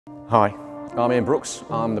Hi, I'm Ian Brooks.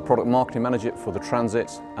 I'm the Product Marketing Manager for the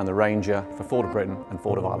Transit and the Ranger for Ford of Britain and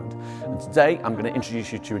Ford of Ireland. And today I'm going to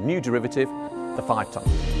introduce you to a new derivative, the 5-ton.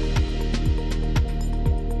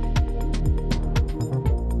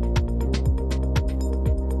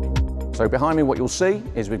 So behind me what you'll see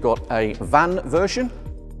is we've got a van version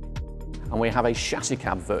and we have a chassis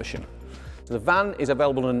cab version. So the van is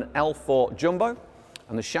available in an L4 Jumbo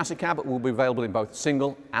and the chassis cab will be available in both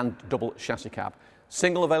single and double chassis cab.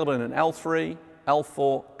 Single available in an L3,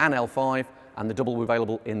 L4 and L5, and the double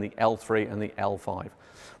available in the L3 and the L5.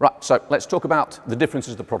 Right, so let's talk about the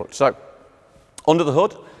differences of the product. So under the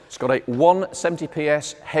hood, it's got a 170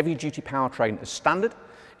 PS heavy duty powertrain as standard.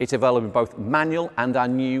 It's available in both manual and our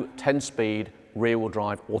new 10-speed rear-wheel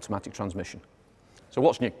drive automatic transmission. So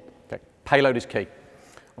what's new? Okay, payload is key.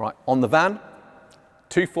 All right, on the van,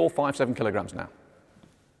 2457 kilograms now.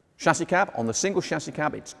 Chassis cab, on the single chassis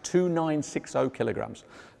cab, it's 2960 kilograms.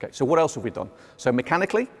 Okay, so what else have we done? So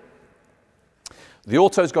mechanically, the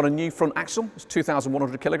auto's got a new front axle, it's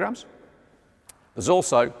 2100 kilograms. There's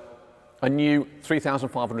also a new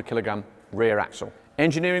 3500 kilogram rear axle.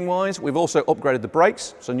 Engineering-wise, we've also upgraded the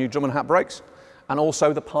brakes, so new drum and hat brakes, and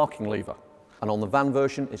also the parking lever. And on the van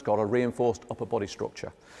version, it's got a reinforced upper body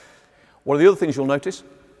structure. One of the other things you'll notice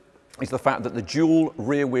is the fact that the dual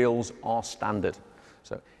rear wheels are standard.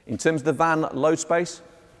 So in terms of the van load space,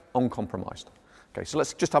 uncompromised. Okay, so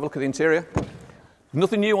let's just have a look at the interior.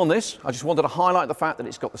 Nothing new on this. I just wanted to highlight the fact that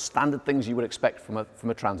it's got the standard things you would expect from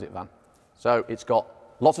a transit van. So it's got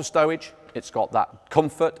lots of stowage, it's got that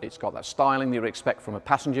comfort, it's got that styling that you would expect from a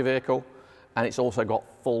passenger vehicle, and it's also got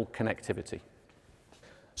full connectivity.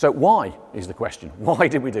 So why is the question? Why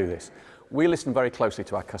did we do this? We listened very closely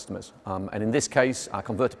to our customers, and in this case, our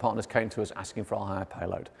converter partners came to us asking for a higher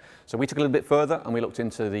payload. So we took a little bit further and we looked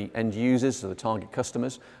into the end users, so the target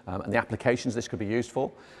customers, and the applications this could be used for.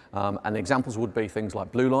 And the examples would be things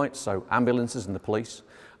like blue lights, so ambulances and the police,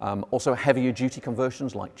 also heavier duty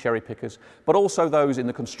conversions like cherry pickers, but also those in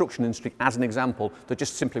the construction industry, as an example, that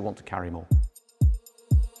just simply want to carry more.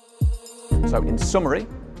 So in summary,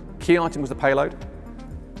 key item was the payload.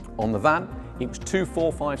 On the van, it was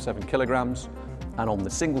 2457 kilograms, and on the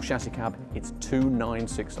single chassis cab, it's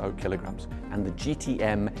 2960 kilograms. And the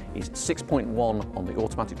GTM is 6.1 on the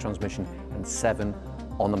automatic transmission and 7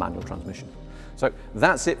 on the manual transmission. So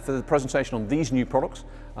that's it for the presentation on these new products.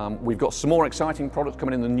 We've got some more exciting products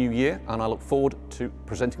coming in the new year, and I look forward to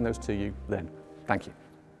presenting those to you then. Thank you.